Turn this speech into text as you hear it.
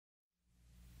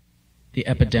The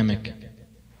Epidemic.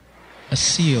 A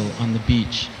seal on the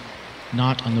beach,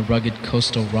 not on the rugged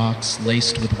coastal rocks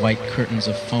laced with white curtains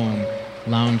of foam,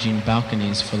 lounging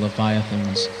balconies for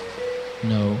leviathans.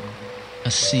 No, a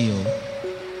seal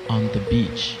on the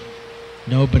beach.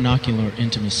 No binocular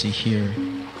intimacy here.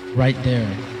 Right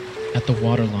there, at the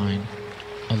waterline,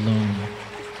 alone.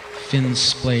 Fins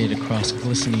splayed across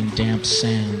glistening damp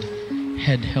sand,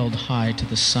 head held high to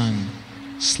the sun,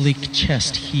 sleek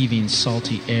chest heaving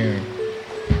salty air.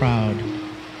 Proud,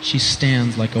 she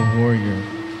stands like a warrior,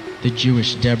 the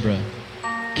Jewish Deborah.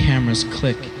 Cameras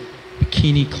click,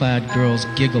 bikini-clad girls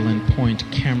giggle and point.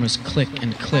 Cameras click,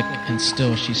 and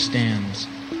still she stands.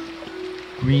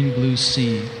 Green-blue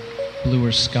sea,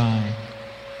 bluer sky,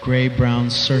 gray-brown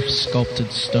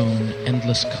surf-sculpted stone,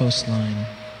 endless coastline.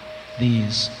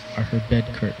 These are her bed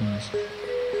curtains.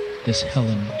 This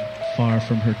Helen, far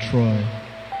from her Troy,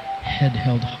 head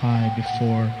held high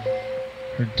before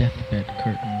her deathbed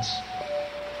curtains.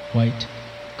 White,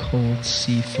 cold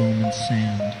sea foam and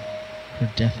sand,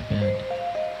 her deathbed.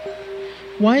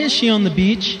 Why is she on the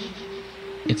beach?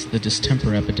 It's the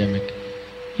distemper epidemic.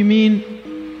 You mean?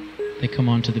 They come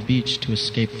onto the beach to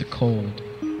escape the cold,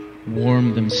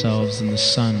 warm themselves in the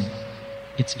sun.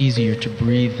 It's easier to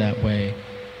breathe that way.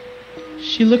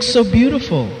 She looks so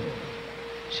beautiful.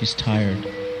 She's tired.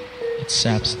 It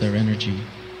saps their energy.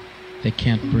 They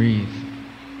can't breathe.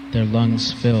 Their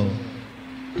lungs fill.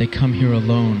 They come here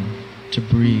alone to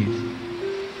breathe.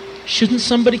 Shouldn't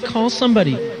somebody call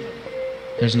somebody?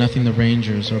 There's nothing the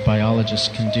rangers or biologists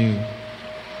can do.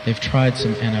 They've tried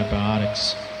some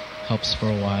antibiotics. Helps for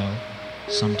a while,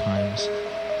 sometimes.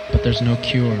 But there's no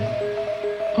cure.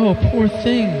 Oh, poor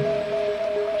thing.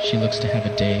 She looks to have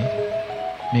a day,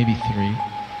 maybe 3.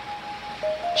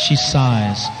 She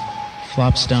sighs,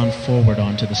 flops down forward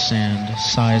onto the sand,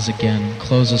 sighs again,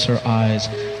 closes her eyes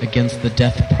against the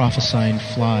death-prophesying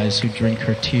flies who drink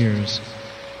her tears.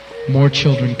 More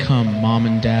children come, mom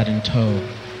and dad in tow.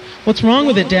 What's wrong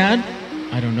with it, Dad?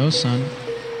 I don't know, son.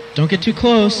 Don't get too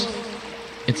close.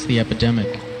 It's the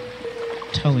epidemic.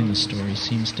 Telling the story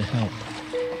seems to help.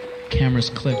 Cameras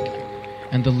click,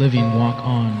 and the living walk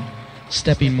on,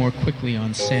 stepping more quickly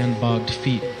on sand-bogged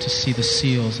feet to see the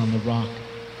seals on the rock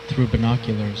through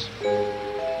binoculars.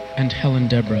 And Helen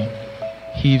Deborah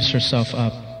heaves herself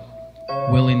up,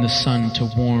 willing the sun to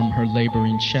warm her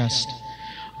laboring chest,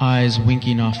 eyes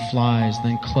winking off flies,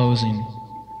 then closing,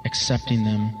 accepting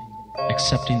them,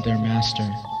 accepting their master.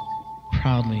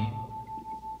 Proudly,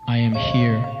 I am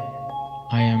here.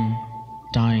 I am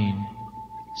dying.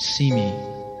 See me.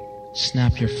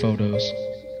 Snap your photos.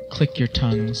 Click your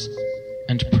tongues.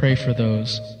 And pray for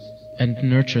those, and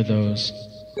nurture those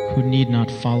who need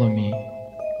not follow me,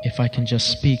 if I can just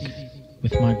speak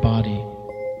with my body,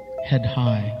 head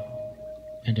high,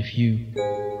 and if you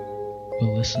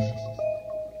will listen.